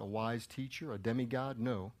prophet, a wise teacher, a demigod.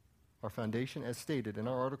 No. Our foundation, as stated in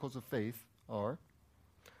our articles of faith, are: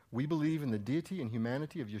 we believe in the deity and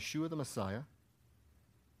humanity of Yeshua the Messiah,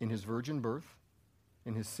 in his virgin birth,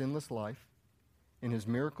 in his sinless life, in his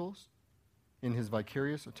miracles, in his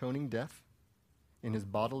vicarious atoning death, in his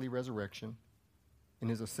bodily resurrection, in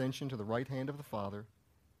his ascension to the right hand of the Father,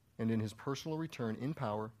 and in his personal return in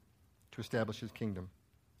power to establish his kingdom.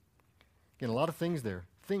 Again, a lot of things there.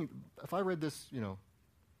 If I read this,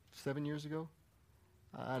 7 years ago,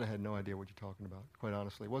 I'd have had no idea what you're talking about, quite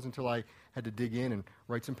honestly. It wasn't until I had to dig in and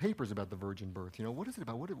write some papers about the virgin birth. What is it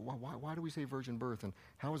about? Why do we say virgin birth? And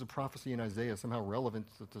how is a prophecy in Isaiah somehow relevant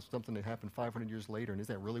to something that happened 500 years later? And is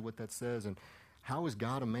that really what that says? And how is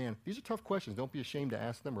God a man? These are tough questions. Don't be ashamed to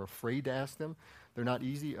ask them or afraid to ask them. They're not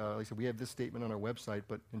easy. Like I said, we have this statement on our website,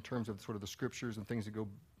 but in terms of sort of the scriptures and things that go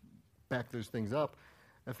back those things up,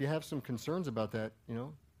 if you have some concerns about that,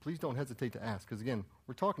 please don't hesitate to ask. Because, again,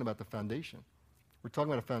 we're talking about the foundation. We're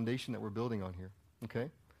talking about a foundation that we're building on here,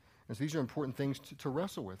 okay? And so these are important things to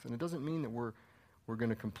wrestle with. And it doesn't mean that we're going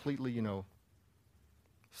to completely,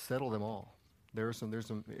 settle them all. There's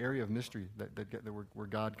some area of mystery where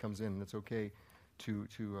God comes in, and it's okay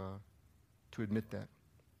to admit that.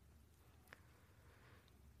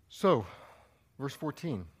 So, verse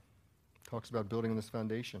 14 talks about building on this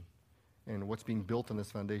foundation and what's being built on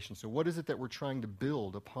this foundation. So what is it that we're trying to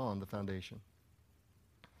build upon the foundation?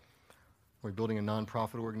 Are we building a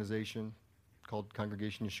non-profit organization called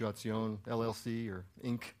Congregation Yeshuat Zion, LLC, or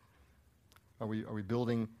Inc.? Are we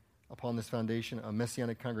building upon this foundation a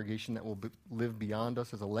messianic congregation that will live beyond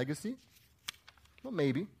us as a legacy? Well,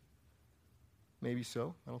 maybe. Maybe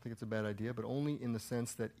so. I don't think it's a bad idea, but only in the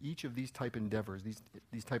sense that each of these type endeavors,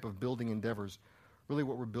 these type of building endeavors, really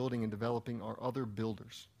what we're building and developing are other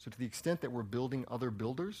builders. So to the extent that we're building other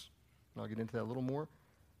builders, and I'll get into that a little more,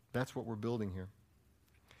 that's what we're building here.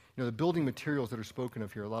 The building materials that are spoken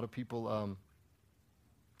of here, a lot of people,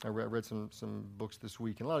 I read some books this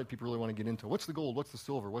week, and a lot of people really want to get into what's the gold, what's the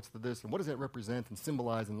silver, what's the this, and what does that represent and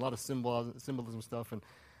symbolize, and a lot of symbolism stuff. And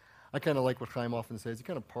I kind of like what Chaim often says. You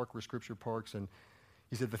kind of park where Scripture parks, and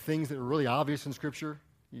he said the things that are really obvious in Scripture,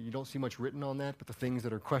 you don't see much written on that, but the things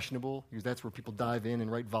that are questionable, because that's where people dive in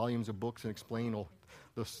and write volumes of books and explain,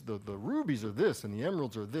 the rubies are this, and the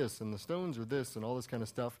emeralds are this, and the stones are this, and all this kind of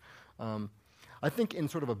stuff. I think in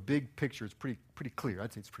sort of a big picture, it's pretty clear.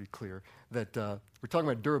 I'd say it's pretty clear that we're talking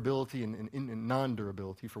about durability and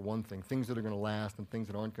non-durability, for one thing. Things that are going to last and things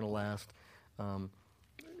that aren't going to last.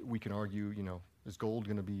 We can argue, is gold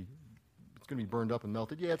going to be, it's going to be burned up and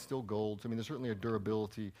melted? Yeah, it's still gold. So, there's certainly a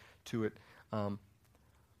durability to it.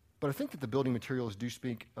 But I think that the building materials do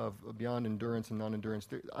speak of beyond endurance and non-endurance.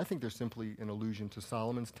 I think they're simply an allusion to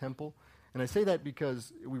Solomon's temple. And I say that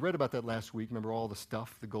because we read about that last week. Remember all the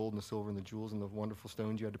stuff, the gold and the silver and the jewels and the wonderful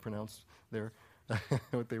stones you had to pronounce there,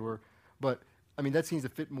 what they were. But I mean, that seems to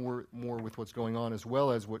fit more with what's going on, as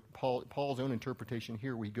well as what Paul's own interpretation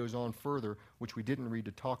here, where he goes on further, which we didn't read,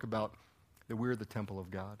 to talk about that we're the temple of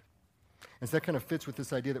God. And so that kind of fits with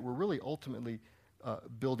this idea that we're really ultimately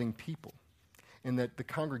building people, and that the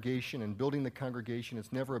congregation and building the congregation,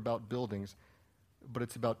 it's never about buildings, but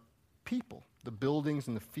it's about people. The buildings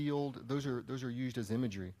and the field, those are used as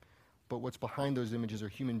imagery, but what's behind those images are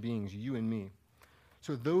human beings, you and me.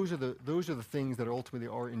 So those are the things that ultimately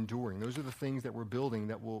are enduring. Those are the things that we're building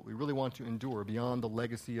that we really want to endure beyond the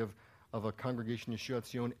legacy of a Congregation Yeshua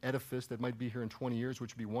Tzion edifice that might be here in 20 years,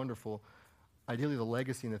 which would be wonderful. Ideally, the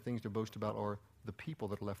legacy and the things to boast about are the people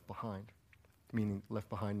that are left behind, meaning left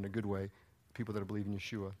behind in a good way, people that believe in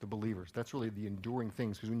Yeshua, the believers. That's really the enduring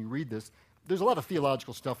things, because when you read this, there's a lot of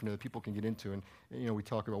theological stuff in there that people can get into, and we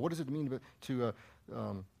talk about what does it mean to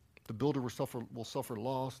the builder will suffer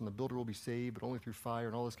loss, and the builder will be saved, but only through fire,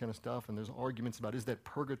 and all this kind of stuff. And there's arguments about, is that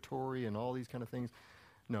purgatory and all these kind of things.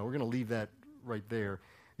 No, we're going to leave that right there.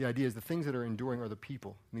 The idea is the things that are enduring are the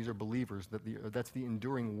people. And these are believers. That's the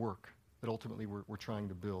enduring work that ultimately we're trying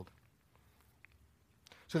to build.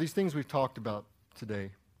 So these things we've talked about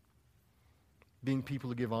today, being people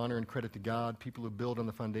who give honor and credit to God, people who build on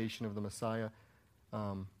the foundation of the Messiah.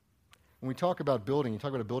 When we talk about building, you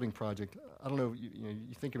talk about a building project, I don't know,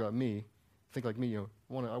 you think about me, think like me, I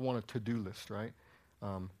want a to-do list, right?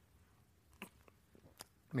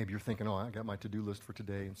 Maybe you're thinking, I got my to-do list for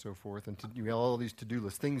today and so forth, and you have all these to-do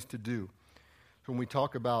lists, things to do. So when we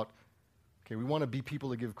talk about, okay, we want to be people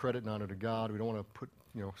that give credit and honor to God, we don't want to put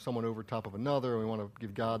someone over top of another, we want to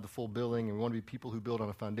give God the full billing, and we want to be people who build on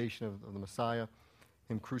a foundation of the Messiah,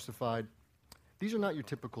 Him crucified. These are not your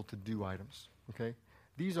typical to-do items, okay?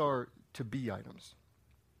 These are to-be items.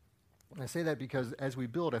 And I say that because as we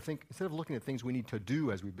build, I think instead of looking at things we need to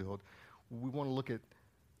do as we build, we want to look at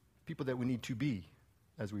people that we need to be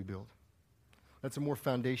as we build. That's a more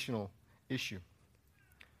foundational issue.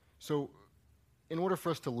 So in order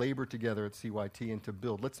for us to labor together at CYT and to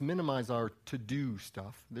build, let's minimize our to-do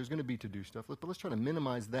stuff. There's going to be to-do stuff, but let's try to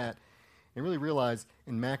minimize that and really realize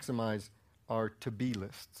and maximize our to-be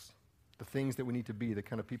lists, the things that we need to be, the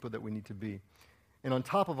kind of people that we need to be. And on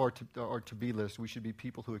top of our to-be list, we should be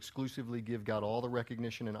people who exclusively give God all the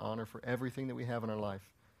recognition and honor for everything that we have in our life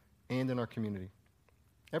and in our community.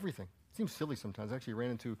 Everything. It seems silly sometimes. I actually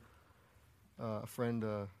ran into a friend,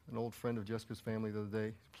 an old friend of Jessica's family the other day,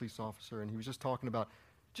 a police officer, and he was just talking about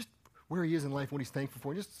just where he is in life, what he's thankful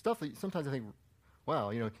for, and just stuff that sometimes I think,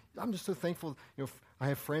 wow, I'm just so thankful, I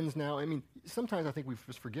have friends now. I mean, sometimes I think we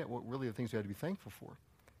just forget what really the things we have to be thankful for,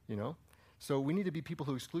 So we need to be people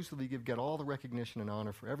who exclusively give God all the recognition and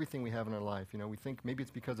honor for everything we have in our life. We think maybe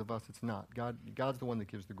it's because of us. It's not. God's the one that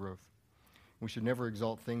gives the growth. We should never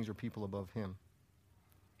exalt things or people above Him.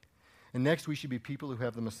 And next, we should be people who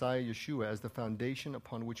have the Messiah Yeshua as the foundation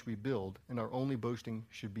upon which we build, and our only boasting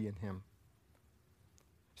should be in Him.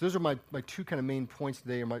 So those are my two kind of main points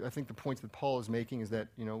today. I think the points that Paul is making is that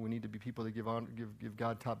we need to be people that give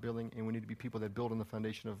God top billing, and we need to be people that build on the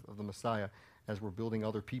foundation of the Messiah as we're building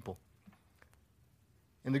other people.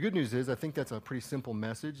 And the good news is, I think that's a pretty simple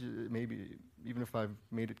message. Maybe even if I've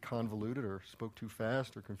made it convoluted or spoke too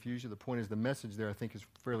fast or confused you, the point is the message there I think is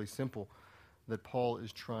fairly simple, that Paul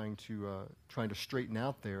is trying to straighten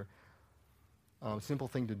out there. Simple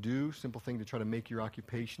thing to do, simple thing to try to make your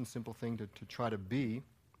occupation, simple thing to try to be,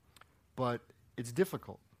 but it's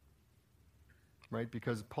difficult, right?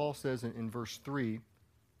 Because Paul says in verse 3,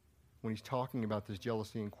 when he's talking about this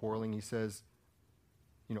jealousy and quarreling, he says,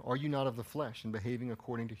 are you not of the flesh and behaving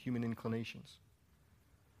according to human inclinations?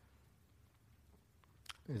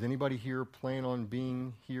 Is anybody here plan on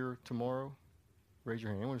being here tomorrow? Raise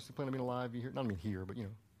your hand. Anyone still plan on being alive? Be here? Not here, but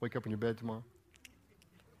wake up in your bed tomorrow.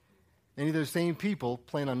 Any of those same people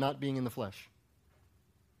plan on not being in the flesh?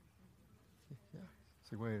 Yeah.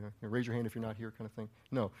 It's like, wait, raise your hand if you're not here, kind of thing.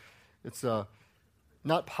 No, it's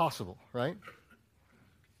not possible, right?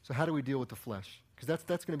 So how do we deal with the flesh? Because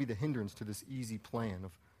that's going to be the hindrance to this easy plan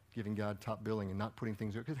of giving God top billing and not putting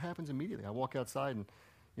things there. Because it happens immediately. I walk outside and,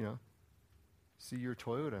 see your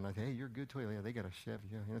Toyota, and I say, hey, you're a good Toyota. Yeah, they got a Chevy.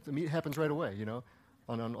 Yeah, it happens right away,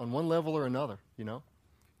 on one level or another,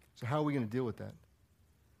 So how are we going to deal with that?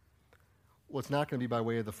 Well, it's not going to be by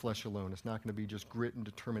way of the flesh alone. It's not going to be just grit and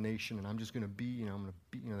determination, and I'm just going to be, I'm going to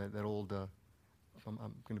be, that old, I'm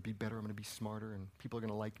going to be better, I'm going to be smarter, and people are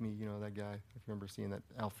going to like me, that guy. I remember seeing that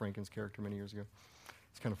Al Franken's character many years ago.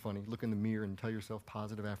 It's kind of funny. Look in the mirror and tell yourself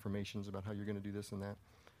positive affirmations about how you're going to do this and that.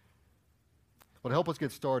 Well, to help us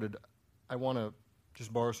get started, I want to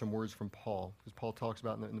just borrow some words from Paul, because Paul talks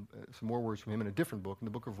about some more words from him in a different book, in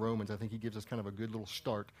the book of Romans. I think he gives us kind of a good little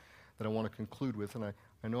start that I want to conclude with. And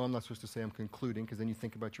I know I'm not supposed to say I'm concluding because then you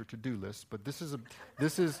think about your to-do list. But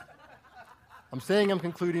I'm saying I'm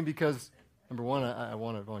concluding because, number one, I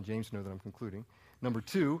want James to know that I'm concluding. Number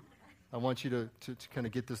two, I want you to kind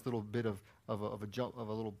of get this little bit of a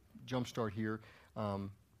little jump start here and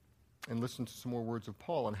listen to some more words of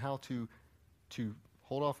Paul on how to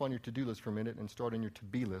hold off on your to-do list for a minute and start on your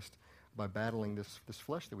to-be list by battling this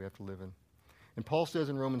flesh that we have to live in. And Paul says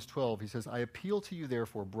in Romans 12, he says, I appeal to you,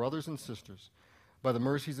 therefore, brothers and sisters, by the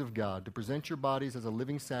mercies of God, to present your bodies as a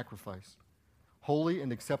living sacrifice, holy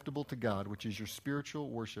and acceptable to God, which is your spiritual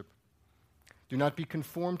worship. Do not be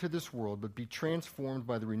conformed to this world, but be transformed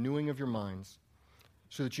by the renewing of your minds,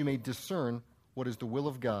 so that you may discern what is the will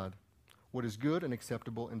of God, what is good and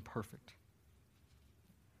acceptable and perfect.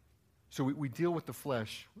 So we deal with the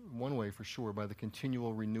flesh, one way for sure, by the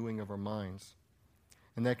continual renewing of our minds.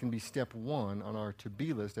 And that can be step one on our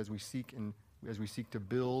to-be list as we seek to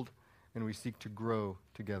build and we seek to grow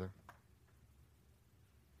together.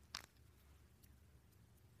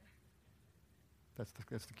 That's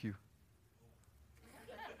the cue.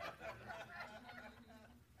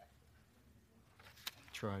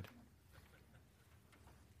 Tried.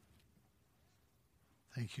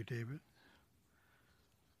 Thank you, David.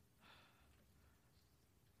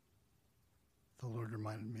 The Lord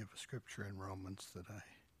reminded me of a scripture in Romans that I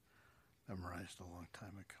memorized a long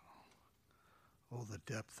time ago. Oh, the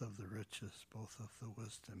depth of the riches, both of the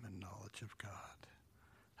wisdom and knowledge of God.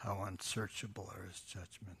 How unsearchable are his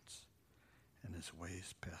judgments and his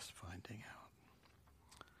ways past finding out.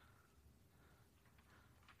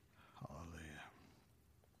 Hallelujah.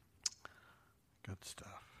 Good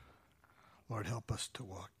stuff. Lord, help us to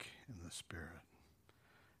walk in the Spirit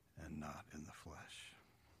and not in the flesh.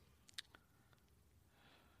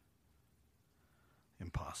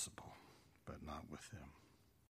 Impossible, but not with him.